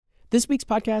This week's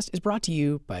podcast is brought to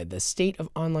you by the State of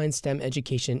Online STEM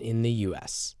Education in the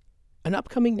U.S., an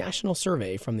upcoming national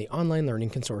survey from the Online Learning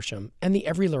Consortium and the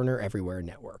Every Learner Everywhere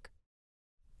Network.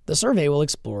 The survey will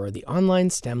explore the online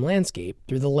STEM landscape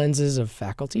through the lenses of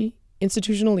faculty,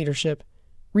 institutional leadership,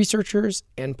 researchers,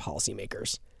 and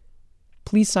policymakers.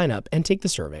 Please sign up and take the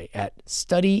survey at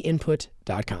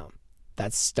studyinput.com.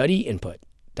 That's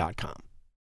studyinput.com.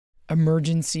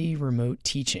 Emergency remote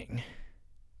teaching.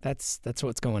 That's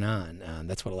what's going on.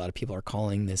 That's what a lot of people are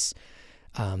calling this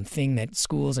thing that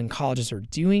schools and colleges are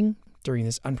doing during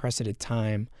this unprecedented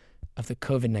time of the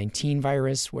COVID-19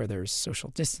 virus, where there's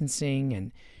social distancing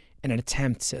and an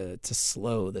attempt to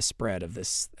slow the spread of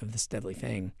this deadly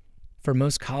thing. For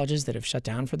most colleges that have shut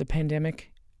down for the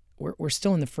pandemic, we're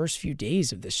still in the first few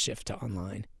days of this shift to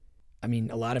online. I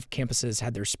mean, a lot of campuses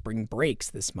had their spring breaks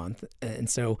this month, and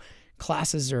so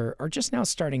classes are just now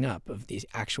starting up of the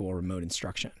actual remote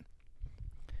instruction.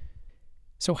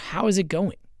 So how is it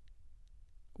going?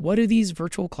 What do these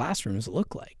virtual classrooms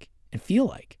look like and feel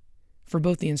like for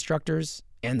both the instructors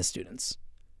and the students?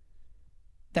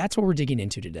 That's what we're digging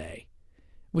into today,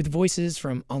 with voices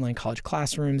from online college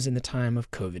classrooms in the time of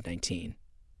COVID-19.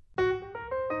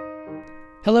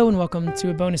 Hello and welcome to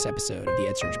a bonus episode of the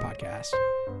EdSurge podcast.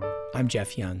 I'm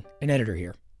Jeff Young, an editor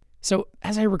here. So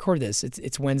as I record this,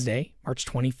 it's Wednesday, March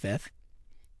 25th,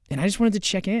 and I just wanted to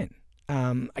check in.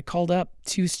 I called up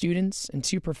 2 students and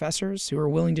 2 professors who are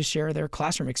willing to share their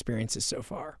classroom experiences so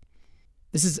far.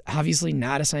 This is obviously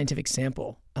not a scientific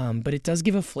sample, but it does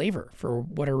give a flavor for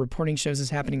what our reporting shows is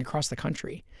happening across the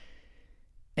country.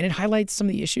 And it highlights some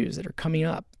of the issues that are coming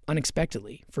up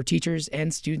unexpectedly for teachers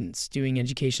and students doing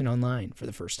education online for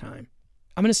the first time.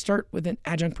 I'm going to start with an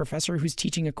adjunct professor who's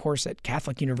teaching a course at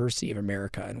Catholic University of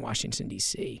America in Washington,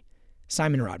 D.C.,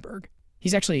 Simon Rodberg.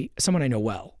 He's actually someone I know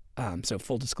well, so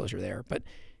full disclosure there. But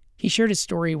he shared his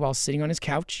story while sitting on his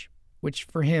couch, which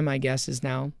for him, I guess, is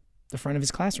now the front of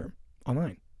his classroom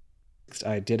online.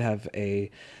 I did have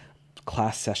a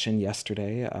class session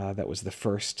yesterday that was the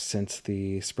first since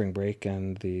the spring break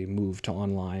and the move to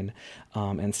online,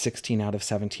 and 16 out of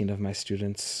 17 of my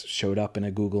students showed up in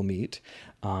a Google Meet,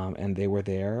 and they were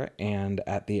there. And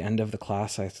at the end of the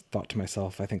class, I thought to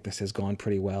myself, I think this has gone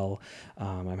pretty well.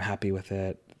 I'm happy with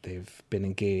it. They've been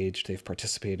engaged, they've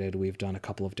participated, we've done a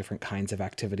couple of different kinds of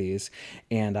activities,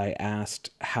 and I asked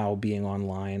how being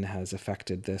online has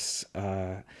affected this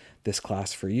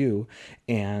class for you,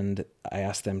 and I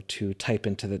asked them to type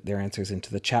into their answers into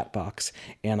the chat box,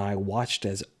 and I watched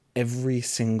as every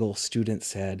single student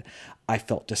said, I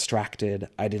felt distracted,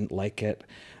 I didn't like it,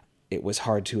 it was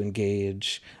hard to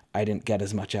engage, I didn't get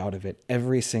as much out of it.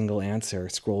 Every single answer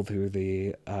scrolled through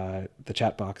the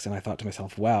chat box, and I thought to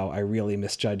myself, wow, I really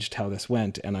misjudged how this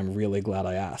went, and I'm really glad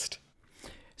I asked.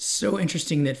 So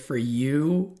interesting that for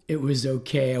you, it was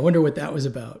okay. I wonder what that was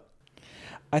about.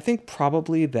 I think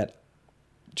probably that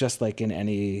just like in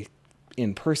any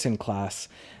in-person class,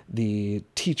 the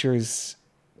teachers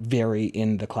vary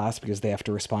in the class because they have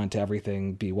to respond to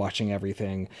everything, be watching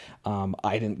everything.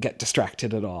 I didn't get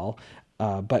distracted at all.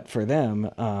 But for them,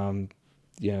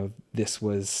 this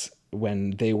was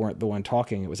when they weren't the one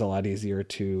talking, it was a lot easier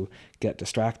to get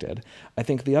distracted. I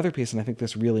think the other piece, and I think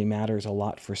this really matters a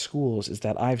lot for schools, is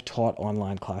that I've taught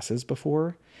online classes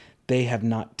before. They have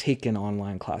not taken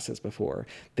online classes before.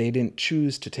 They didn't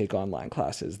choose to take online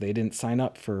classes. They didn't sign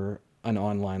up for an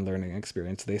online learning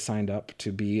experience. They signed up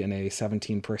to be in a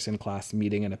 17-person class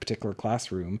meeting in a particular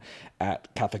classroom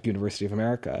at Catholic University of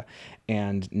America.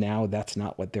 And now that's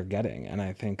not what they're getting. And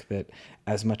I think that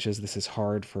as much as this is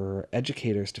hard for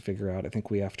educators to figure out, I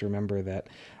think we have to remember that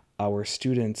our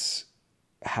students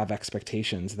have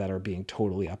expectations that are being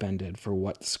totally upended for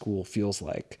what school feels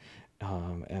like,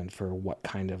 and for what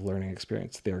kind of learning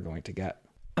experience they're going to get.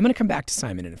 I'm going to come back to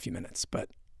Simon in a few minutes, but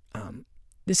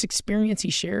this experience he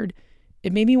shared,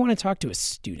 it made me want to talk to a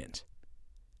student.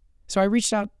 So I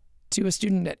reached out to a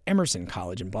student at Emerson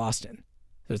College in Boston.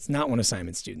 So it's not one of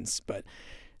Simon's students, but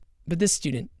this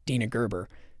student, Dana Gerber,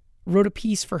 wrote a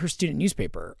piece for her student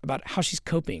newspaper about how she's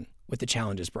coping with the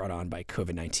challenges brought on by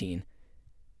COVID-19.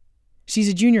 She's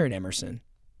a junior at Emerson,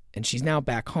 and she's now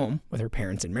back home with her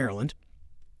parents in Maryland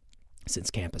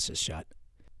since campus is shut.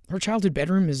 Her childhood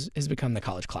bedroom has become the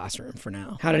college classroom for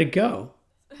now. How did it go?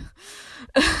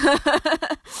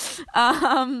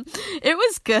 It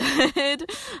was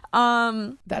good.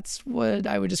 That's what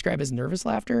I would describe as nervous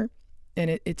laughter.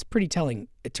 And it's pretty telling,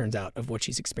 it turns out, of what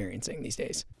she's experiencing these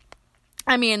days.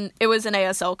 I mean, it was an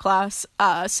ASL class,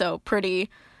 so pretty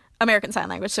American Sign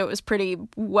Language, so it was pretty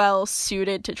well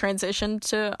suited to transition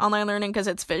to online learning because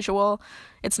it's visual.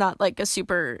 It's not like a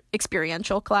super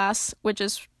experiential class, which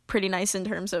is pretty nice in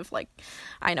terms of, like,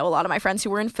 I know a lot of my friends who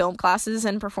were in film classes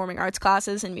and performing arts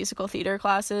classes and musical theater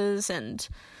classes, and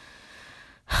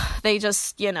they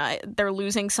just, they're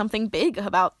losing something big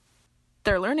about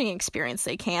their learning experience.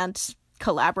 They can't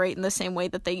collaborate in the same way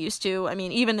that they used to. I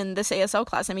mean, even in this ASL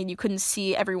class, I mean, you couldn't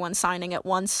see everyone signing at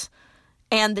once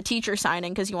and the teacher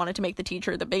signing because you wanted to make the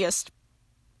teacher the biggest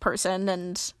person,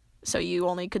 and so you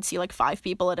only could see like 5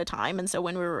 people at a time, and so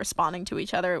when we were responding to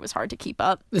each other, it was hard to keep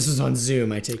up. This was on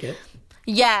Zoom, I take it?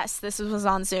 Yes, this was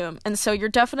on Zoom, and so you're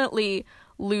definitely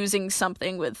losing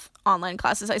something with online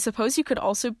classes. I suppose you could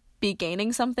also be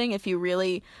gaining something if you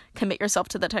really commit yourself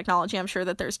to the technology. I'm sure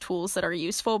that there's tools that are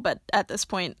useful, but at this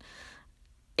point,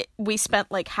 we spent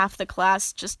like half the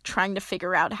class just trying to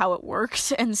figure out how it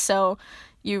worked, and so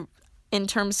in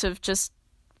terms of just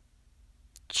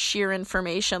sheer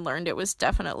information learned, it was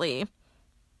definitely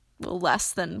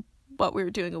less than what we were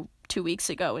doing 2 weeks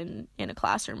ago in a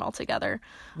classroom altogether.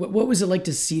 What was it like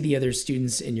to see the other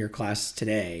students in your class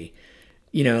today?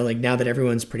 Like now that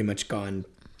everyone's pretty much gone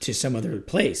to some other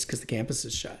place because the campus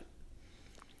is shut.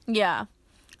 Yeah.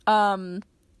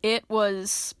 It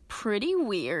was pretty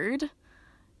weird.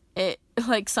 It,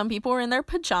 like, some people were in their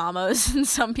pajamas, and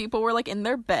some people were like in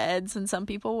their beds, and some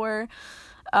people were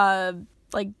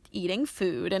like eating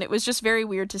food, and it was just very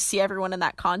weird to see everyone in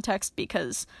that context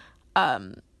because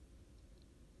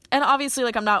and obviously,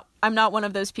 like, I'm not one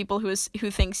of those people who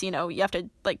thinks, you have to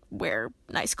like wear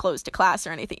nice clothes to class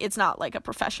or anything. It's not like a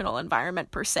professional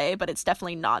environment per se, but it's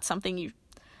definitely not something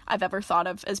I've ever thought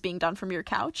of as being done from your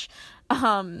couch.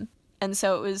 And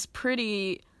so it was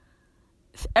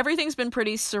everything's been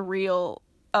pretty surreal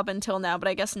up until now, but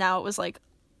I guess now it was like,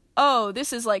 oh,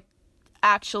 this is like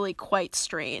actually quite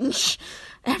strange.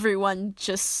 Everyone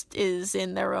just is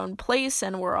in their own place,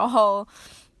 and we're all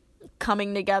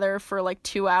coming together for like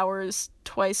 2 hours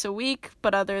twice a week,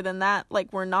 but other than that,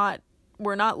 like, we're not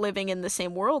living in the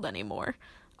same world anymore.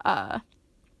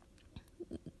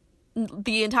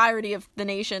 The entirety of the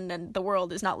nation and the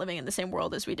world is not living in the same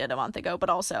world as we did a month ago, but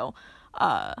also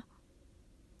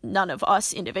none of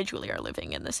us individually are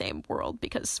living in the same world,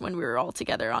 because when we were all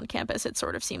together on campus, it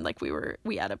sort of seemed like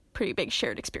we had a pretty big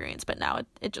shared experience, but now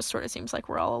it just sort of seems like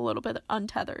we're all a little bit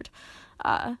untethered,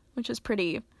 which is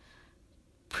pretty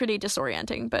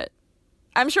disorienting, but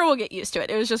I'm sure we'll get used to it.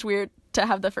 It was just weird to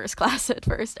have the first class at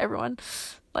first, everyone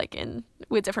like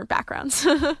with different backgrounds.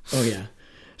 Oh yeah,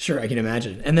 sure, I can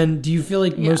imagine. And then do you feel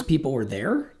like most people were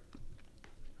there?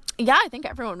 Yeah, I think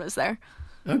everyone was there.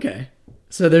 Okay.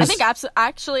 So there's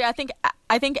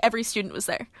I think every student was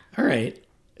there. All right.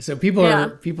 So people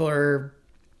are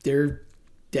they're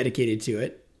dedicated to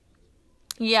it.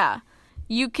 Yeah.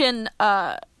 You can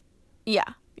it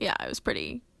was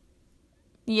pretty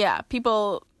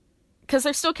people, because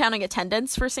they're still counting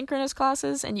attendance for synchronous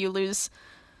classes, and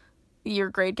your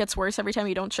grade gets worse every time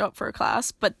you don't show up for a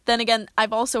class. But then again,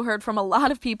 I've also heard from a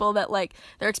lot of people that like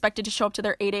they're expected to show up to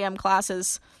their 8 a.m.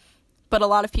 classes, but a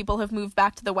lot of people have moved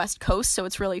back to the West Coast, so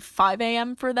it's really 5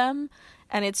 a.m. for them,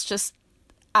 and it's just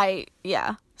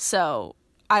so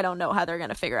I don't know how they're going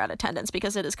to figure out attendance,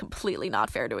 because it is completely not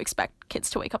fair to expect kids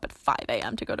to wake up at 5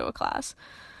 a.m. to go to a class.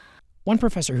 One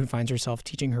professor who finds herself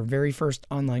teaching her very first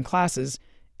online classes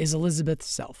is Elizabeth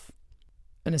Self,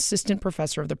 an assistant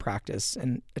professor of the practice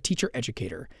and a teacher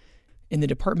educator in the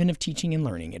Department of Teaching and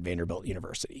Learning at Vanderbilt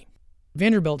University.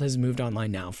 Vanderbilt has moved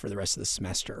online now for the rest of the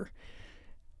semester.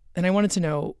 And I wanted to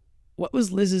know, what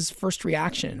was Liz's first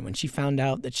reaction when she found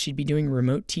out that she'd be doing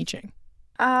remote teaching?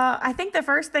 I think the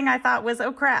first thing I thought was,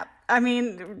 oh crap. I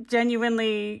mean,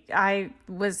 genuinely, I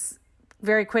was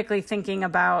very quickly thinking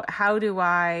about how do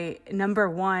I, number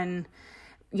one,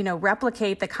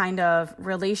 replicate the kind of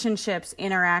relationships,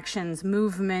 interactions,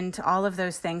 movement, all of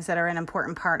those things that are an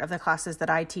important part of the classes that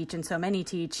I teach and so many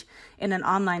teach in an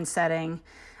online setting.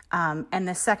 And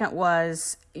the second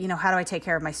was, how do I take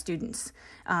care of my students?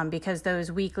 Because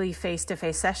those weekly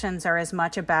face-to-face sessions are as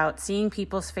much about seeing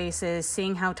people's faces,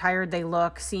 seeing how tired they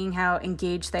look, seeing how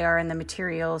engaged they are in the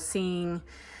material, seeing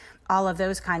all of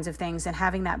those kinds of things, and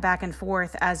having that back and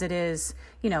forth as it is,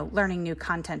 learning new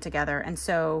content together. And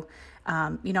so,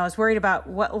 I was worried about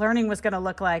what learning was going to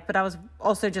look like, but I was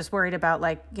also just worried about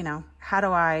how do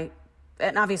I,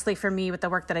 and obviously for me with the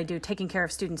work that I do, taking care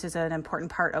of students is an important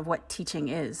part of what teaching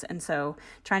is. And so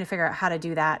trying to figure out how to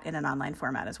do that in an online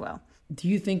format as well. Do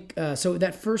you think, so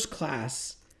that first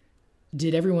class,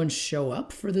 did everyone show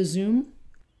up for the Zoom?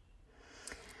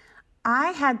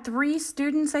 I had 3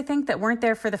 students, I think, that weren't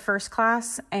there for the first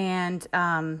class. And,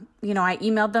 I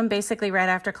emailed them basically right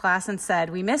after class and said,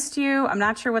 we missed you. I'm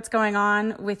not sure what's going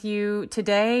on with you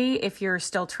today. If you're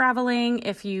still traveling,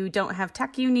 if you don't have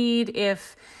tech you need,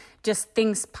 if just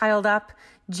things piled up,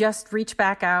 just reach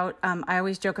back out. I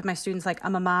always joke with my students, like,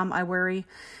 I'm a mom, I worry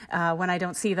when I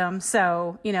don't see them.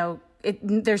 So,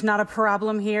 there's not a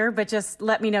problem here, but just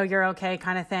let me know you're okay,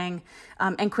 kind of thing.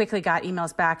 And quickly got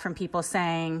emails back from people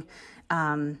saying,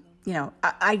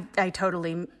 I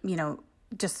totally,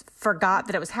 just forgot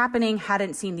that it was happening,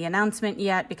 hadn't seen the announcement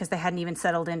yet because they hadn't even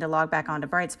settled in to log back onto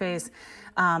Brightspace.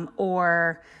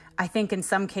 Or I think in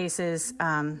some cases,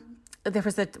 there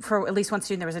was for at least one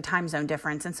student, there was a time zone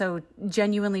difference. And so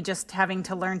genuinely just having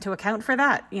to learn to account for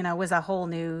that, was a whole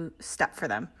new step for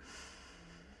them.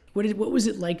 What was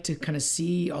it like to kind of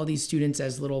see all these students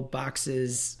as little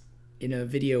boxes in a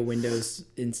video windows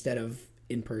instead of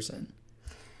in person?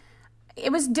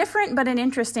 It was different, but in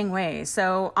interesting ways.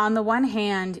 So on the one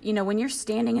hand, when you're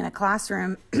standing in a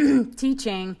classroom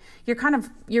teaching,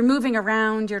 you're moving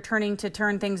around, you're turning to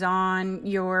turn things on,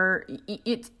 you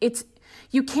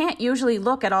can't usually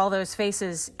look at all those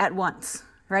faces at once,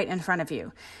 right in front of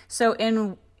you. So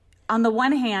on the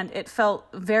one hand, it felt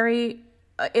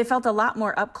a lot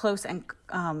more up close and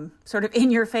sort of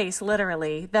in your face,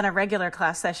 literally, than a regular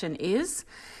class session is,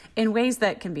 in ways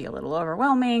that can be a little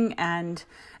overwhelming and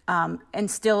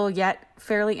still yet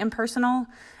fairly impersonal.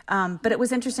 But it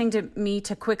was interesting to me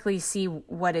to quickly see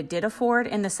what it did afford,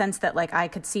 in the sense that, like, I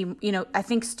could see, I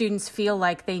think students feel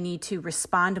like they need to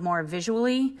respond more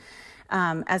visually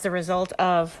as a result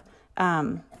of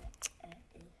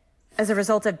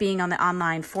being on the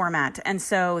online format. And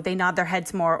so they nod their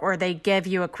heads more, or they give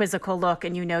you a quizzical look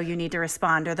and you need to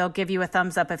respond, or they'll give you a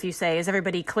thumbs up if you say, is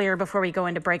everybody clear before we go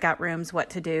into breakout rooms, what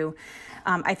to do?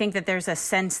 I think that there's a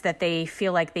sense that they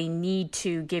feel like they need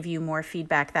to give you more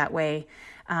feedback that way,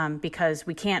 because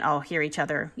we can't all hear each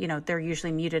other. They're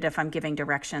usually muted if I'm giving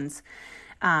directions.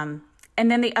 And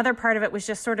then the other part of it was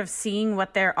just sort of seeing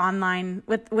what their online,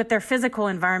 what their physical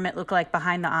environment looked like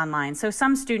behind the online. So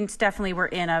some students definitely were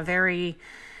in a very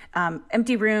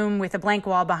empty room with a blank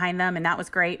wall behind them, and that was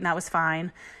great, and that was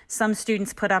fine. Some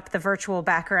students put up the virtual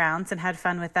backgrounds and had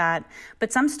fun with that.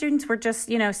 But some students were just,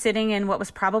 sitting in what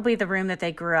was probably the room that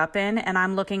they grew up in, and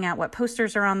I'm looking at what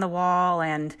posters are on the wall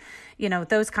and,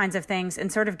 those kinds of things,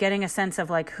 and sort of getting a sense of,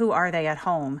 like, who are they at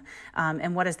home,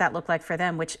 and what does that look like for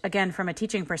them, which, again, from a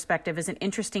teaching perspective, is an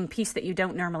interesting piece that you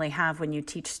don't normally have when you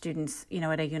teach students,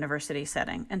 at a university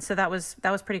setting. And so that was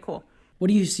pretty cool. What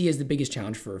do you see as the biggest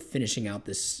challenge for finishing out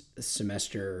this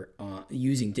semester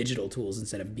using digital tools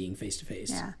instead of being face-to-face?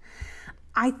 Yeah.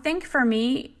 I think for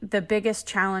me, the biggest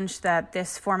challenge that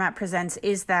this format presents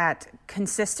is that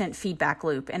consistent feedback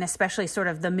loop, and especially sort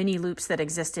of the mini loops that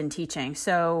exist in teaching.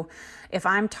 So if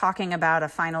I'm talking about a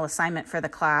final assignment for the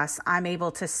class, I'm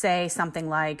able to say something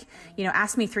like,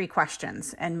 ask me 3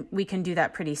 questions, and we can do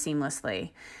that pretty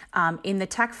seamlessly. In the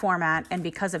tech format, and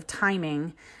because of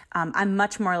timing, I'm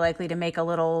much more likely to make a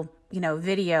little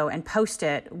video and post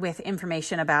it with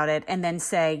information about it, and then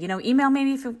say, email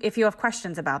me if you have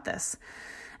questions about this.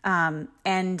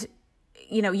 And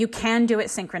you can do it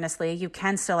synchronously. You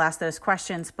can still ask those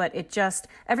questions, but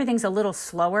everything's a little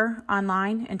slower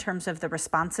online in terms of the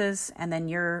responses and then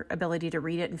your ability to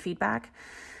read it and feedback.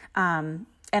 And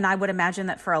I would imagine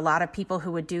that for a lot of people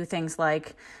who would do things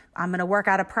like, I'm going to work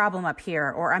out a problem up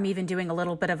here, or I'm even doing a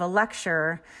little bit of a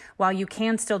lecture, while you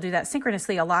can still do that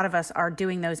synchronously, a lot of us are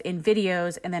doing those in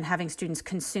videos and then having students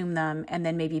consume them and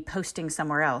then maybe posting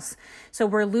somewhere else. So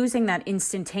we're losing that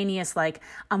instantaneous, like,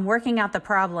 I'm working out the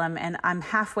problem and I'm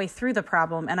halfway through the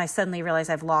problem and I suddenly realize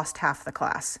I've lost half the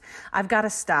class. I've got to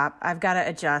stop. I've got to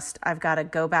adjust. I've got to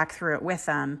go back through it with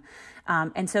them.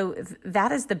 And so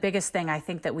that is the biggest thing I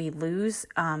think that we lose,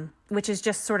 which is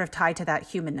just sort of tied to that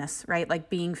humanness, right? Like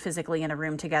being physically in a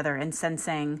room together and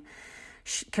sensing,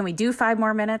 can we do 5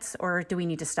 more minutes, or do we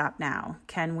need to stop now?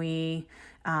 Can we,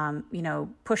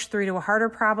 push through to a harder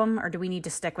problem, or do we need to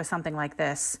stick with something like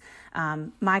this?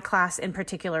 My class in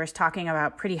particular is talking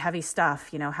about pretty heavy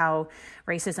stuff, how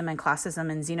racism and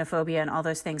classism and xenophobia and all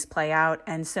those things play out.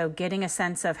 And so getting a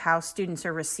sense of how students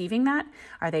are receiving that,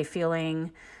 are they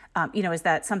feeling... is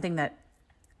that something that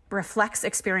reflects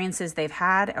experiences they've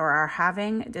had or are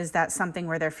having? Is that something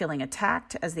where they're feeling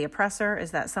attacked as the oppressor?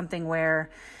 Is that something where,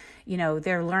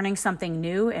 they're learning something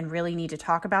new and really need to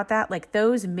talk about that? Like,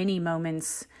 those mini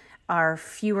moments are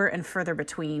fewer and further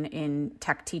between in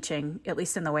tech teaching, at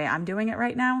least in the way I'm doing it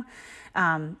right now.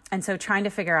 And so trying to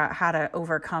figure out how to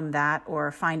overcome that or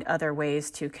find other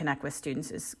ways to connect with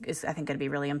students is I think, going to be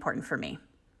really important for me.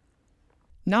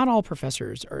 Not all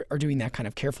professors are doing that kind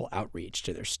of careful outreach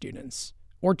to their students,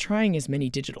 or trying as many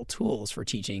digital tools for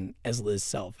teaching as Liz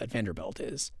Self at Vanderbilt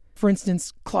is. For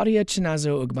instance, Claudia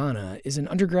Chinazo Ugbana is an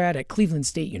undergrad at Cleveland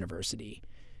State University,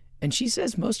 and she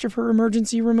says most of her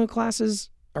emergency remote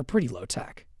classes are pretty low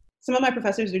tech. Some of my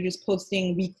professors are just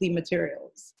posting weekly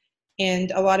materials.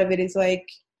 And a lot of it is like,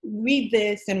 read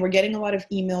this, and we're getting a lot of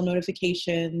email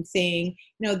notifications saying,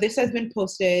 this has been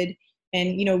posted,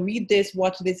 and, read this,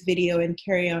 watch this video, and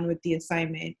carry on with the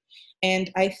assignment.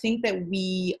 And I think that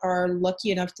we are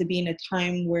lucky enough to be in a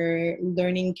time where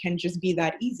learning can just be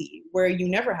that easy, where you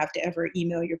never have to ever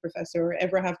email your professor or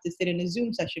ever have to sit in a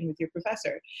Zoom session with your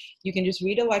professor. You can just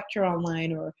read a lecture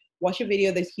online or watch a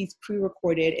video that he's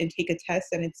pre-recorded and take a test,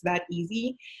 and it's that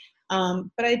easy.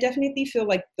 But I definitely feel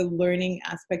like the learning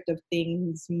aspect of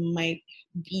things might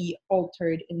be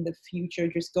altered in the future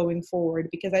just going forward,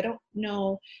 because I don't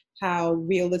know how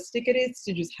realistic it is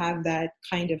to just have that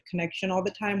kind of connection all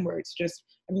the time where it's just,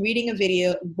 I'm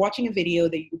watching a video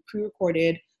that you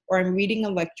pre-recorded, or I'm reading a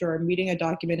lecture, or I'm reading a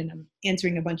document and I'm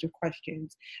answering a bunch of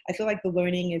questions. I feel like the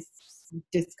learning is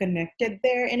disconnected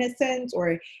there in a sense,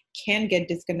 or can get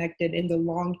disconnected in the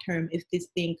long term if this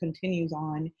thing continues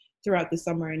on throughout the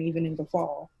summer and even in the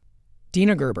fall.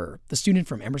 Dina Gerber, the student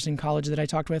from Emerson College that I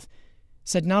talked with,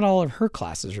 said not all of her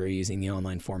classes are using the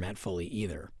online format fully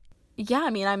either. Yeah,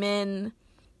 I mean, I'm in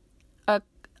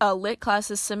a lit class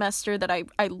this semester that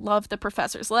I love the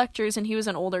professor's lectures, and he was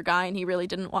an older guy and he really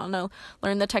didn't want to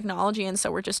learn the technology, and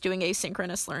so we're just doing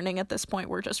asynchronous learning at this point.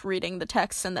 We're just reading the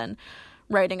text and then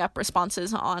writing up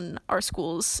responses on our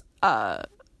school's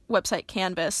website,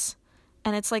 Canvas.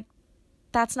 And it's like,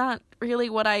 that's not really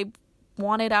what I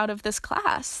wanted out of this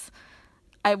class.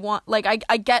 I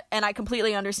get, and I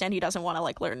completely understand he doesn't want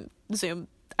to learn Zoom.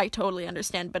 I totally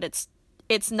understand, but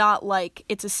it's not like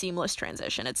it's a seamless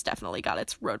transition. It's definitely got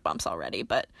its road bumps already.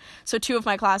 But so 2 of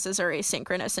my classes are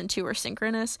asynchronous and 2 are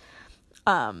synchronous.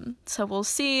 So we'll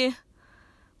see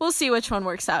which one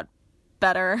works out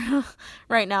better.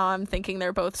 Right now I'm thinking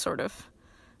they're both sort of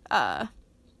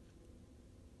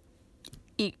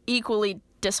equally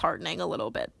disheartening a little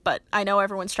bit, but I know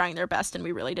everyone's trying their best and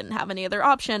we really didn't have any other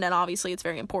option, and obviously it's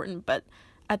very important, but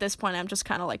at this point I'm just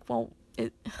kind of like, well,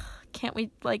 can't we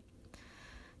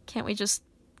just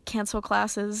cancel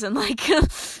classes and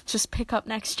just pick up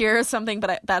next year or something?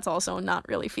 But that's also not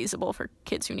really feasible for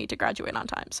kids who need to graduate on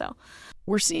time. So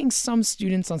we're seeing some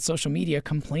students on social media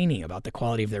complaining about the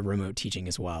quality of their remote teaching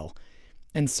as well,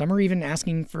 and some are even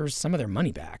asking for some of their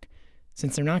money back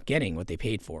since they're not getting what they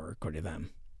paid for, according to them.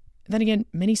 And then again,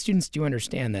 many students do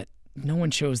understand that no one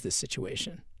chose this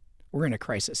situation. We're in a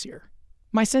crisis here.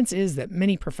 My sense is that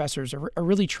many professors are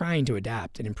really trying to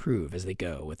adapt and improve as they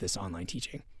go with this online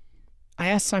teaching. I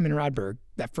asked Simon Rodberg,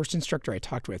 that first instructor I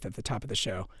talked with at the top of the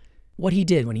show, what he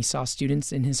did when he saw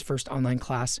students in his first online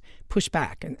class push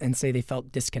back and say they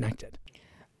felt disconnected.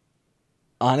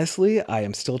 Honestly, I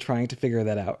am still trying to figure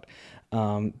that out.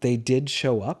 They did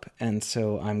show up, and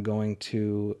so I'm going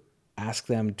to ask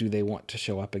them, do they want to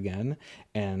show up again,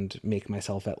 and make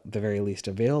myself at the very least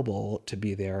available to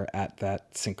be there at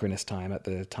that synchronous time, at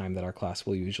the time that our class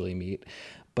will usually meet.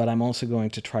 But I'm also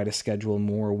going to try to schedule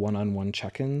more one-on-one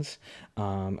check-ins.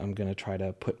 I'm going to try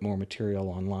to put more material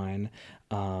online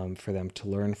for them to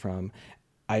learn from.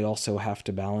 I also have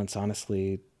to balance,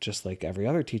 honestly, just like every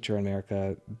other teacher in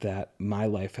America, that my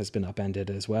life has been upended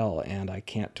as well, and I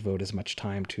can't devote as much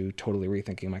time to totally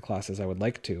rethinking my class as I would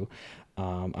like to.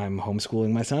 I'm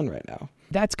homeschooling my son right now.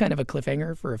 That's kind of a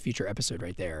cliffhanger for a future episode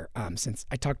right there, since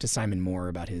I talked to Simon more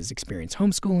about his experience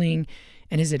homeschooling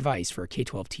and his advice for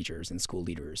K-12 teachers and school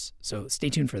leaders. So stay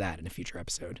tuned for that in a future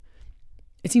episode.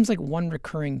 It seems like one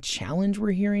recurring challenge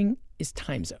we're hearing is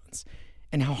time zones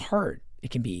and how hard it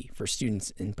can be for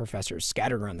students and professors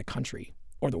scattered around the country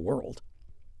or the world.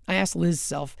 I asked Liz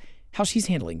Self how she's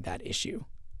handling that issue.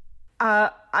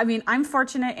 I'm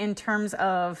fortunate in terms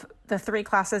of the 3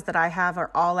 classes that I have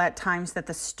are all at times that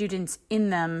the students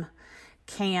in them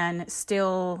can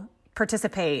still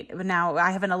participate. Now,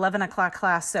 I have an 11 o'clock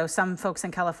class, so some folks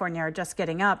in California are just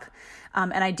getting up.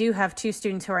 And I do have 2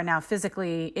 students who are now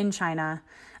physically in China,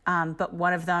 but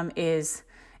one of them is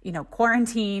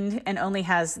quarantined and only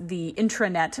has the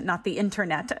intranet, not the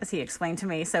internet, as he explained to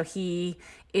me. So he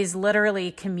is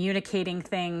literally communicating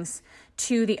things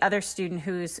to the other student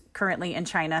who's currently in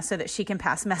China so that she can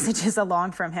pass messages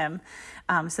along from him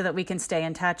so that we can stay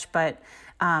in touch. But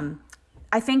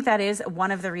I think that is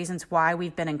one of the reasons why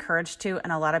we've been encouraged to,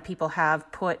 and a lot of people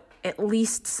have put at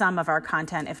least some of our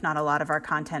content, if not a lot of our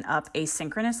content, up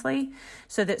asynchronously,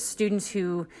 so that students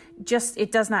who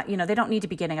it does not, they don't need to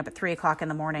be getting up at 3 o'clock in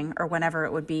the morning or whenever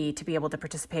it would be to be able to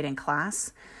participate in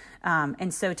class.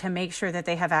 And so to make sure that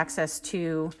they have access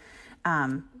to,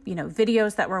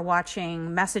 videos that we're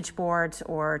watching, message boards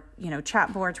or,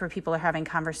 chat boards where people are having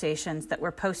conversations, that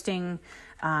we're posting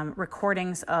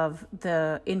recordings of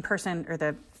the in-person or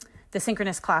the the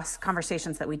synchronous class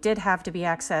conversations that we did have to be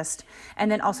accessed, and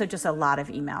then also just a lot of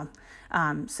email.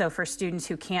 So for students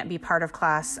who can't be part of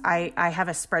class, I have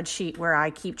a spreadsheet where I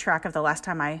keep track of the last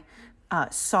time I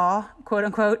saw, quote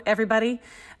unquote, everybody,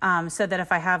 so that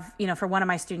if I have, for one of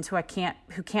my students who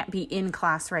can't be in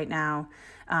class right now,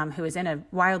 who is in a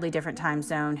wildly different time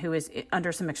zone, who is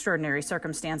under some extraordinary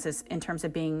circumstances in terms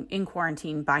of being in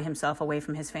quarantine by himself away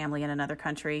from his family in another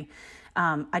country,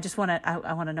 I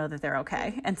want to know that they're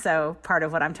okay. And so part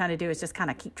of what I'm trying to do is just kind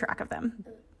of keep track of them.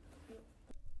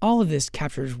 All of this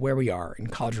captures where we are in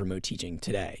college remote teaching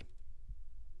today.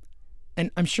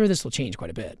 And I'm sure this will change quite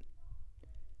a bit.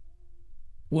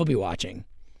 We'll be watching.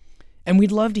 And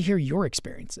we'd love to hear your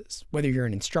experiences, whether you're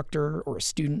an instructor or a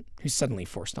student who's suddenly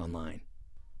forced online.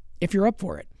 If you're up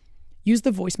for it, use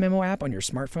the voice memo app on your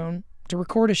smartphone to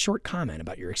record a short comment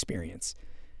about your experience.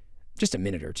 Just a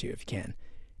minute or two if you can.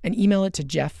 And email it to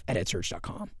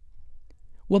jeff@edsurge.com.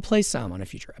 We'll play some on a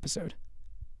future episode.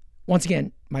 Once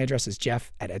again, my address is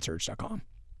jeff@edsurge.com.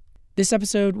 This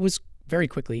episode was very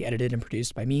quickly edited and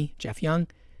produced by me, Jeff Young.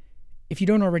 If you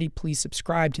don't already, please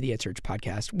subscribe to the EdSurge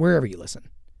podcast wherever you listen.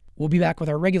 We'll be back with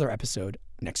our regular episode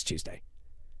next Tuesday.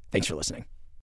 Thanks for listening.